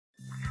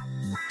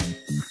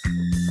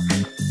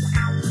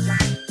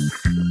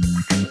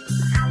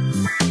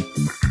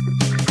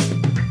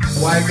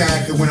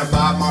guy could win a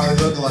Bob Marley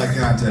lookalike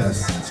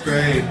contest. It's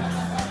great.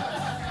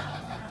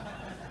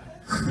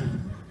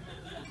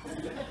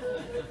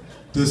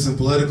 Do some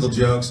political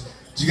jokes.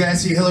 Did you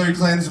guys see Hillary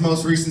Clinton's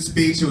most recent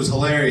speech? It was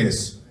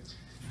hilarious.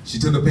 She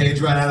took a page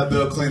right out of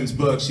Bill Clinton's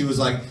book. She was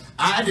like,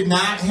 I did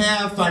not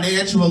have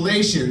financial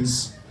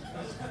relations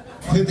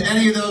with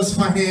any of those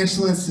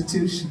financial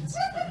institutions.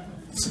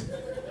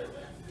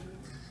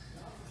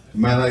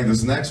 You might like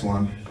this next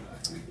one.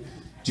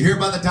 Did you hear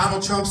about the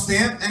Donald Trump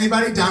stamp?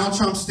 Anybody? Donald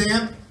Trump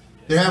stamp?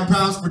 They're having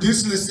problems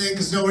producing this thing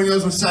because nobody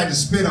knows which side to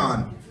spit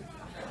on.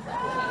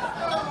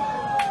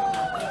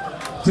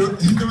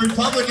 The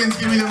Republicans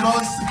give me the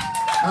most.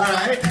 All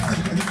right.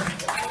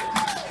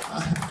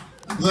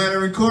 I'm glad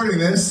I'm recording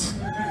this.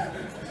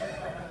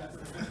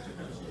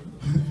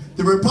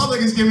 The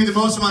Republicans give me the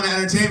most amount of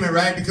entertainment,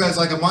 right? Because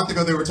like a month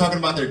ago they were talking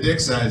about their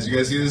dick size. You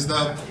guys see this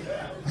stuff?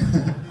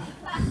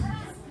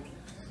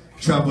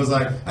 Trump was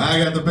like,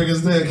 I got the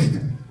biggest dick.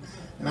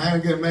 And I gotta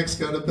get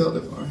Mexico to build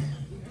it for me.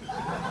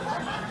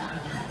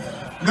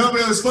 No,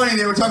 but it was funny.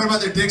 They were talking about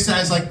their dick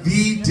size like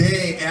the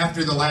day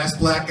after the last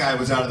black guy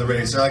was out of the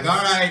race. They're like,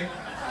 all right,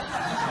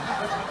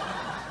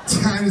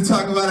 time to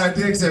talk about our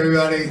dicks,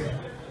 everybody.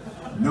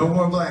 No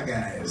more black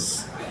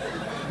guys.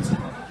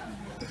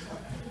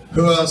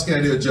 Who else can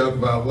I do a joke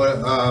about? What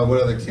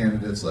other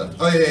candidates left?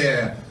 Oh,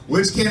 yeah.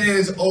 Which candidate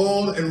is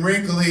old and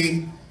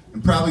wrinkly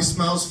and probably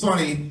smells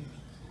funny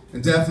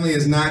and definitely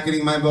is not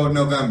getting my vote in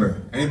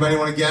November? Anybody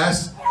want to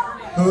guess?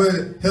 Who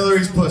is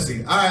Hillary's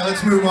pussy? All right,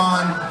 let's move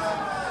on.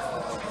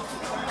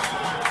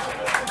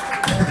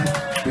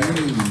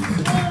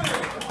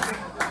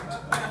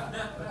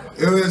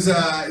 It was,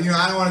 I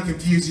don't want to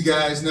confuse you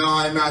guys. No,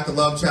 I'm not the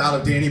love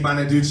child of Danny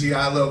Bonaducci.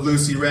 I love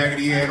Lucy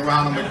Raggedy Ann,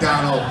 Ronald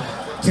McDonald,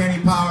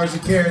 Kenny Powers,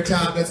 and Carrot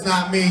Top. That's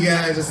not me,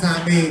 guys. That's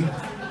not me.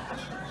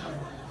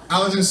 I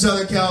was in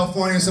Southern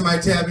California.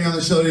 Somebody tapped me on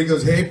the shoulder. He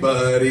goes, hey,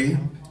 buddy.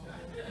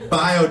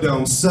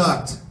 Biodome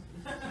sucked.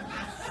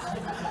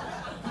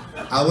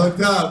 I looked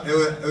up.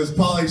 It was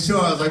Pauly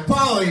Shore. I was like,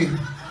 Pauly.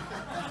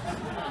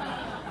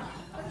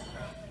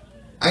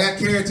 I got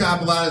Carrot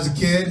Top a lot as a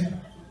kid.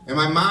 And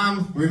my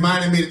mom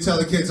reminded me to tell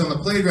the kids on the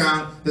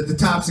playground that the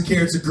tops of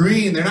carrots are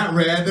green. They're not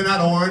red. They're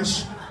not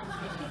orange.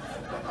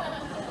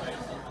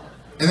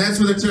 And that's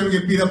where the term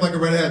get beat up like a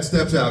redhead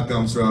stepchild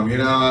comes from. You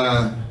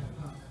know,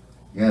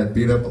 you got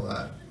beat up a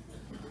lot.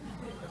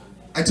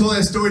 I told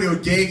that story to a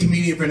gay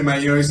comedian friend of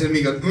mine. You know, he said to me,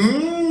 he goes,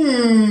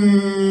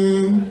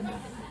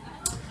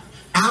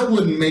 I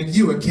wouldn't make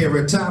you a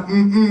carrot top.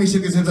 He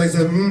shook his head like I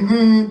said,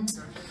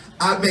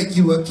 I'd make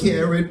you a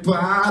carrot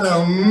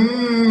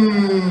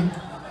bottom.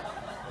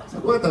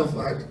 What the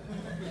fuck?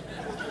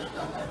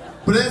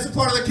 But that's the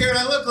part of the carrot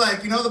I look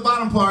like, you know, the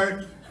bottom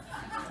part.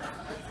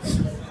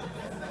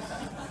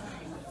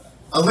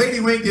 A lady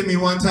winked at me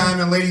one time,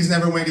 and ladies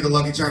never wink at the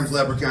Lucky Charms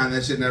leprechaun.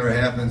 That shit never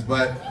happens.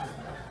 But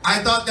I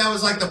thought that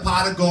was like the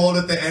pot of gold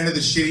at the end of the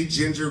shitty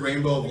ginger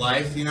rainbow of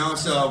life, you know?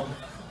 So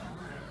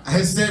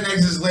I sat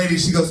next to this lady.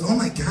 She goes, oh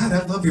my God,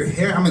 I love your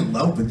hair. I'm in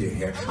love with your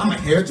hair. I'm a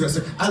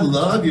hairdresser. I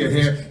love your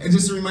hair. And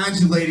just to remind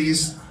you,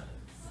 ladies,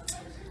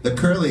 the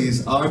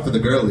curlies are for the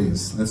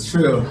girlies. That's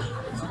true.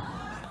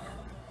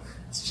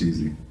 It's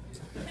cheesy.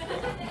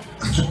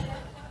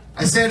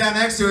 I sat down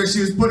next to her.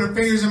 She was putting her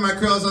fingers in my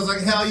curls. I was like,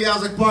 hell yeah. I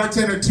was like,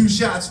 bartender, 2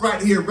 shots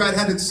right here,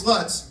 redheaded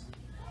sluts.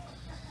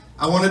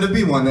 I wanted to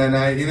be one that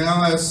night, you know?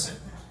 I was,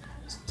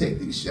 take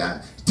these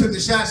shots. She took the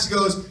shot. She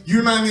goes, you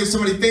remind me of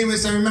somebody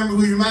famous. I remember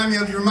who you remind me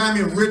of. You remind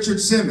me of Richard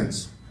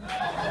Simmons.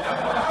 I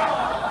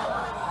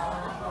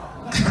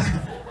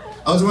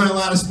was wearing a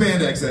lot of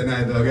spandex that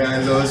night, though,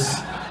 guys. I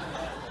was...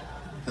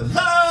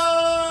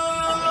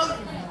 Hello!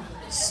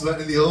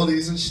 Sweating the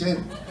oldies and shit.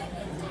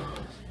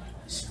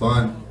 It's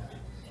fun.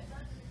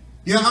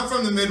 You know, I'm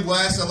from the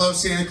Midwest. I love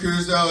Santa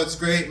Cruz, though. It's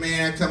great,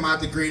 man. I come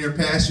out to greener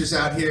pastures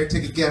out here.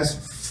 Take a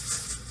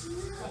guess.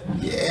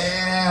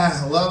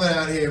 Yeah, I love it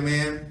out here,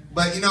 man.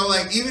 But, you know,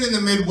 like, even in the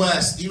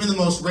Midwest, even the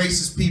most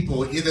racist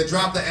people, they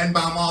drop the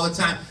N-bomb all the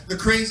time. The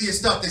craziest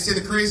stuff. They say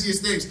the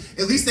craziest things.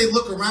 At least they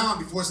look around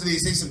before they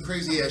say some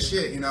crazy-ass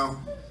shit, you know?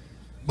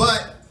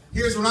 But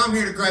here's what I'm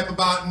here to gripe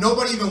about.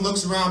 Nobody even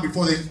looks around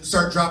before they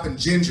start dropping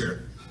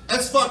ginger.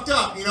 That's fucked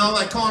up, you know,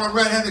 like calling a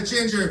redheaded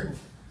ginger.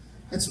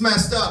 It's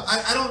messed up.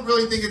 I don't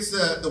really think it's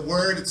the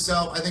word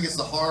itself. I think it's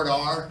the hard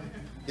R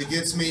that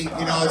gets me.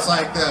 You know, it's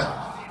like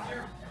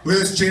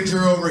where's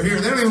ginger over here?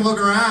 They don't even look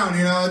around,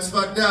 you know, it's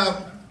fucked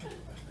up.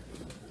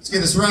 Let's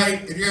get this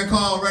right. If you're gonna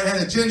call a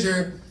redheaded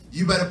ginger,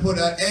 you better put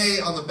an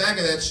A on the back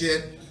of that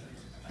shit.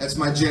 That's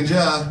my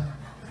ginger.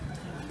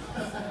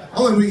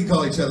 Only we can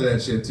call each other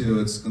that shit too.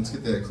 Let's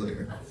get that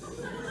clear.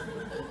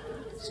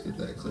 Let's get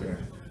that clear.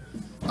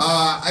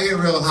 I get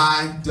real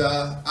high,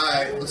 duh.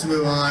 Alright, let's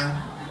move on.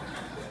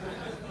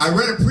 I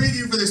read a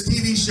preview for this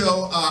TV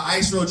show,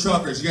 Ice Road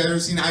Truckers. You guys ever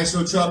seen Ice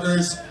Road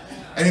Truckers?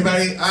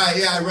 Anybody? Alright,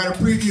 yeah, I read a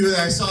preview that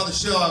I saw the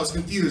show. I was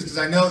confused because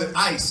I know that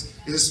ice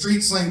is a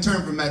street slang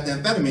term for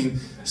methamphetamine.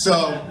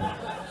 So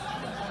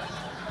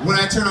when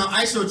I turned on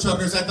Ice Road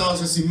Truckers, I thought I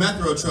was gonna see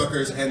Meth Road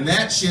Truckers, and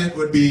that shit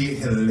would be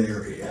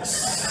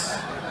hilarious.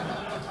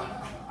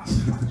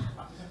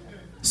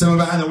 Someone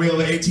behind the wheel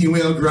of an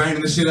 18-wheel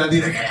grinding the shit out of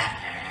you. Like,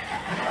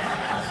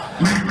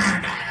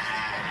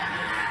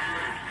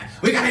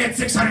 we gotta get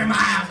 600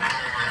 miles.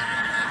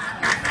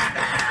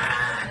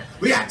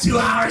 We got 2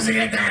 hours to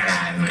get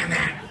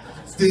there.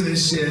 Let's do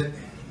this shit.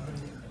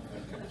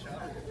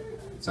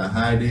 It's a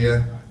high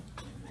idea.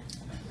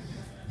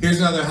 Here's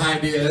another high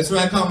idea. That's what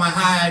I call my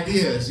high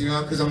ideas, you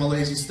know, because I'm a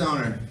lazy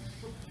stoner.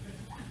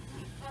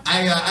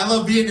 I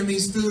love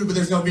Vietnamese food, but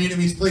there's no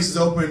Vietnamese places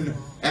open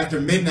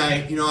after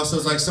midnight, you know, so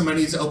it's like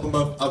somebody needs to open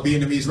up a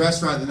Vietnamese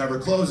restaurant that never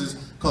closes,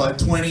 call it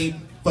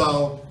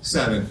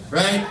 24/7,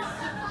 right?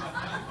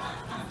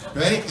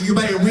 Right? You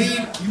buy a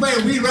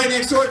weed right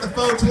next door at the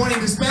 420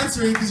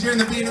 dispensary because you're in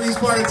the Vietnamese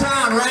part of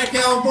town, right,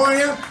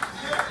 California?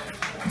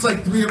 It's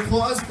like 3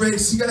 applause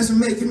breaks. You guys are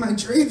making my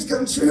dreams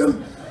come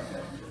true.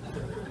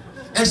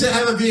 Actually, I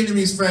have a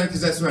Vietnamese friend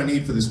because that's what I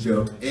need for this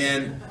joke.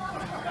 And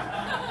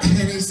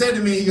he said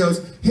to me, he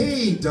goes,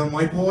 "Hey, dumb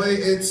white boy,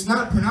 it's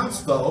not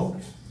pronounced pho,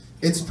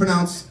 it's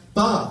pronounced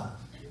pho."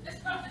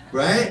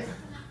 Right?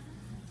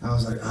 I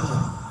was like,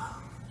 ah,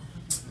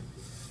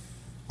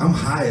 I'm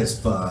high as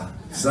pho.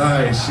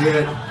 Sorry,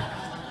 shit.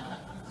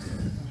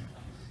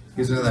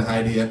 Here's another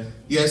idea.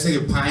 You guys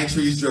think if pine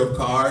trees drove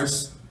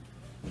cars?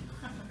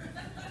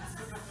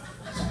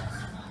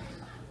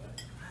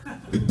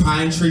 If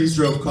pine trees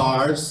drove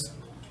cars,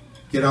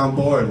 get on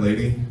board,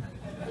 lady.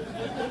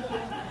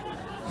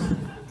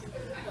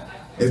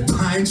 If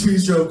pine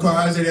trees drove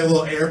cars, they'd have a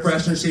little air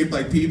freshener shaped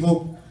like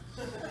people,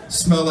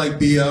 smell like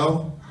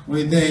BO. What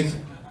do you think?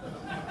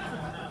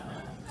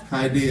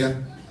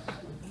 Idea.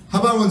 How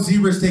about when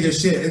zebras take a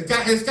shit?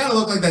 It's got to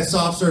look like that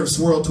soft serve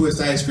swirl twist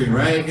ice cream,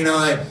 right? You know,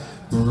 like.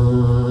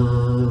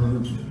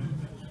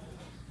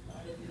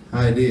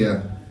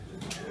 Idea.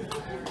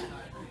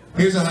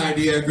 Here's an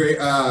idea. Great,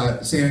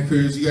 Santa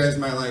Cruz. You guys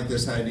might like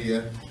this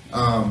idea.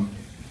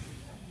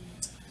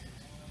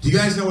 Do you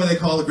guys know why they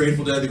call the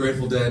Grateful Dead the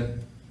Grateful Dead?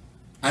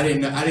 I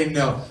didn't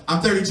know. I'm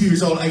 32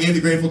 years old. I gave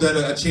the Grateful Dead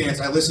a chance.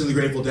 I listened to the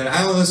Grateful Dead.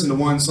 I only listened to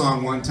one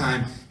song one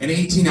time, and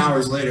 18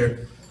 hours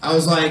later, I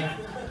was like,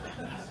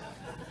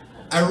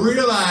 I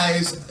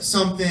realized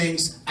some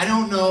things. I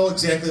don't know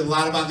exactly a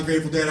lot about the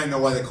Grateful Dead. I know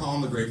why they call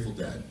them the Grateful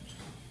Dead.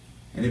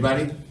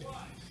 Anybody?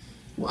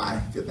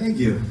 Why? Good, thank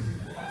you.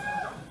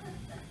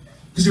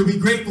 Because you'll be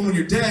grateful when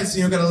you're dead, so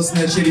you don't gotta listen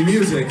to that shitty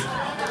music.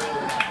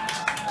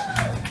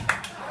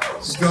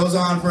 It just goes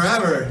on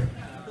forever.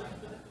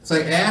 It's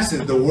like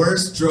acid, the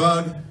worst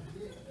drug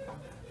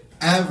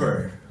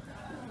ever.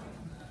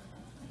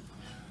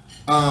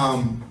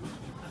 Alright,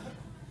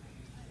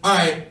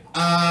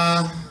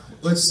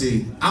 let's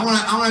see. I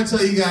wanna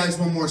tell you guys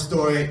one more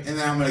story, and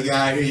then I'm gonna get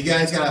out of here. You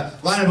guys gotta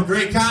line up a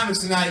great comics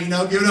tonight, you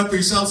know, give it up for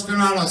yourselves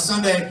coming out on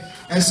Sunday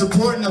and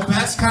supporting the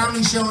best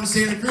comedy show in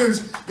Santa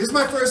Cruz. This is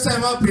my first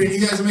time up here, and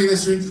you guys are making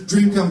this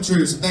dream come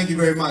true, so thank you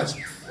very much.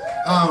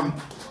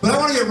 But I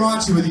want to get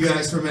raunchy with you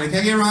guys for a minute. Can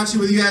I get raunchy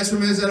with you guys for a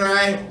minute? Is that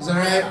alright? Is that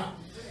alright?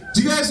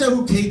 Do you guys know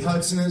who Kate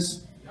Hudson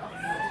is?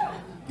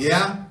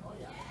 Yeah?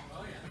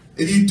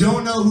 If you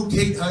don't know who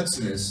Kate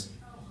Hudson is,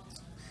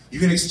 you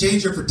can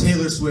exchange her for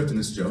Taylor Swift in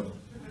this joke.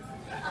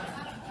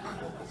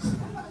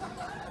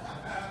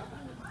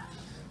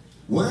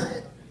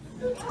 What?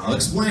 I'll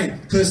explain.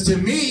 Because to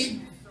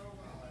me,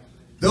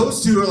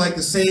 those two are like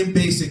the same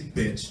basic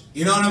bitch.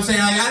 You know what I'm saying?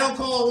 Like, I don't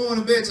call a woman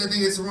a bitch. I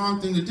think it's the wrong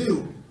thing to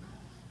do.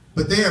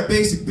 But they are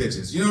basic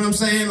bitches. You know what I'm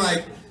saying?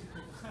 Like,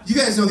 you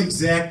guys know the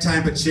exact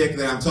type of chick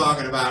that I'm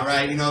talking about,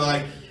 right? You know,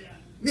 like,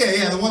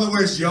 yeah, the one that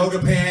wears yoga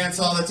pants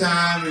all the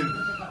time and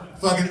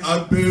fucking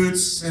Ugg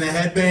boots and a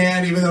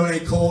headband, even though it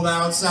ain't cold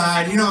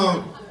outside. You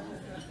know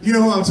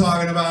who I'm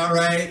talking about,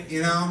 right?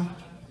 You know?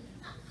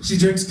 She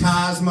drinks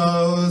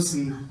Cosmos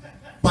and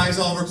buys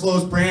all of her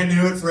clothes brand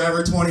new at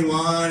Forever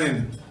 21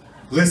 and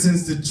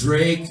listens to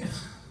Drake.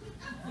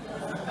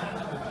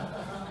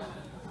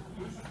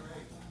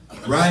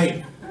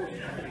 Right.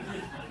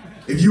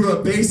 If you were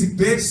a basic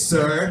bitch,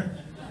 sir,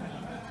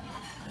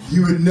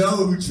 you would know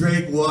who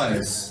Drake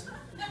was.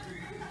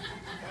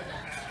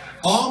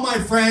 All my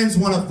friends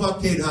want to fuck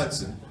Kate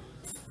Hudson.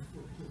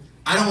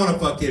 I don't want to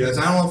fuck Kate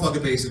Hudson. I don't want to fuck a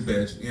basic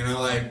bitch. You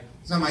know, like,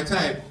 it's not my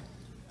type.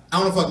 I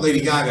want to fuck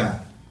Lady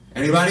Gaga.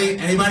 Anybody?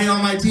 Anybody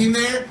on my team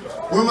there?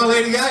 Where my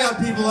Lady Gaga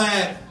people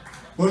at?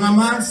 Where my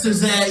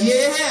monsters at?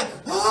 Yeah!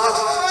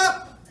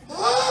 Ah!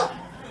 Ah!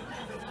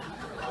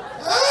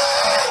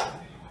 Ah!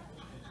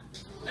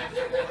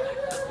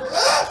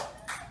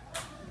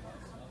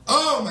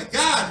 Oh my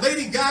God,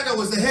 Lady Gaga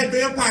was the head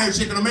vampire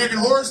chick on American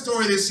Horror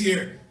Story this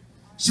year.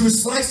 She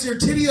was slicing her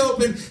titty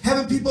open,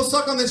 having people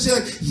suck on that shit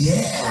like,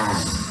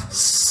 yeah.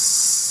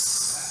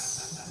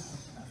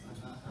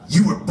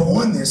 You were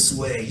born this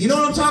way. You know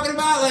what I'm talking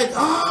about? Like,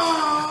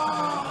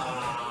 oh.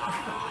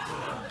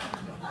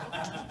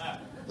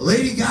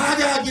 Lady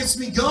Gaga gets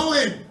me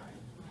going.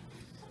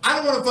 I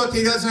don't want to fuck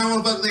Kate Hudson, I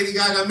want to fuck Lady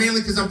Gaga, mainly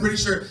because I'm pretty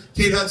sure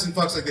Kate Hudson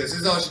fucks like this. This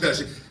is all she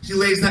does. She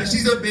lays down,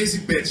 she's a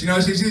basic bitch, you know?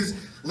 She just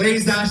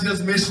lays down, she does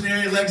a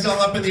missionary, legs all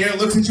up in the air,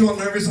 looks at you all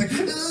nervous, like,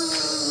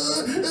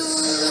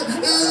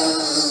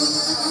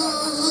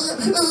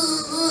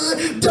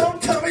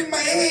 don't come in my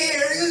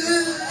hair.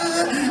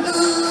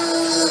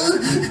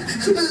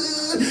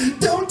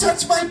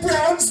 touch my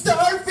brown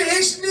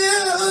starfish. No.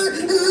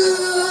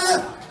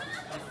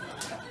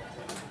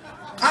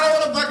 I don't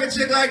want to fuck a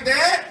chick like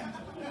that.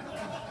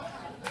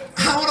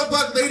 I want to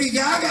fuck Lady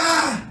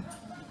Gaga.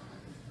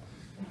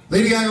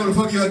 Lady Gaga would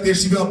fuck you like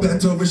this. She'd be all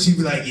bent over. She'd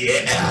be like,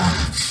 yeah.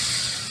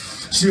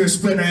 She would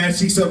spread her ass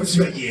cheeks open. She'd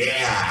be like,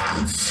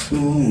 yeah.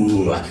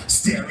 Ooh,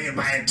 stare me in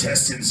my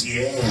intestines.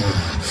 Yeah.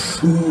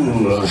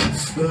 Ooh,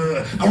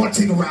 I want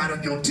to take a ride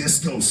on your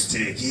disco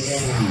stick.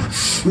 Yeah.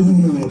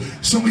 Ooh,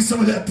 show me some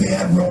of that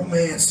bad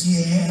romance.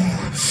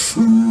 Yeah.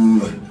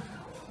 Ooh.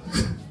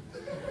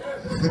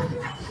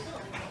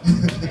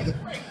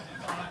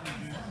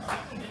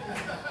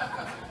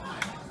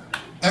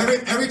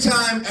 Every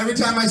time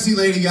I see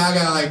Lady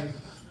Gaga, like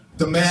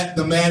the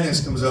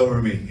madness comes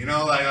over me. You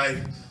know, like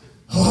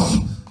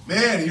oh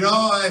man, you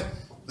know, like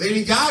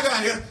Lady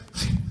Gaga, you're like,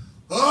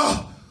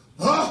 oh,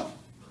 oh,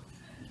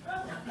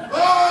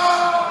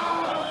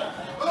 oh,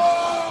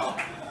 oh,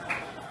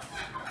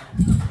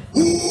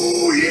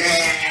 ooh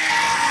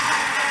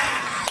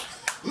yeah,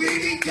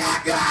 Lady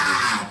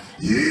Gaga,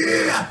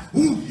 yeah,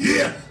 ooh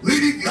yeah,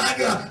 Lady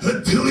Gaga.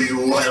 I tell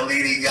you what,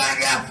 Lady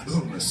Gaga,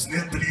 I'm gonna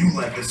snip at you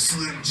like a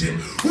Slim Jim.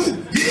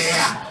 Ooh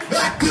yeah,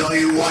 I tell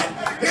you what,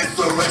 it's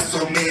the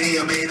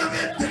WrestleMania main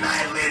event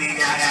tonight, Lady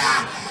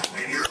Gaga.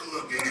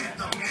 At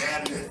the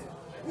madness.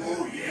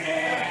 Ooh,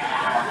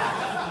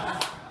 yeah.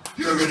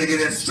 You're gonna get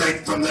it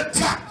straight from the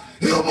top.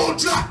 Elbow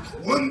drop.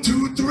 1,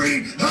 2,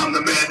 3. I'm the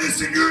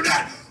madness and you're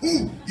not.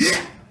 Ooh,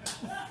 yeah.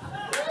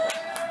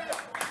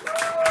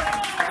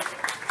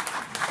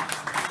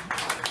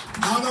 I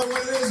don't know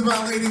what it is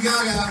about Lady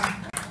Gaga.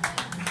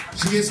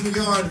 She gets me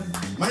going.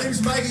 My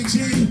name's Mikey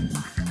G.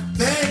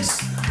 Thanks.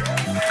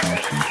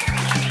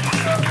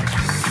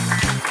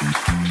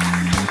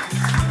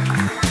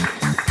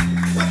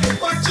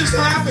 What just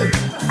happened?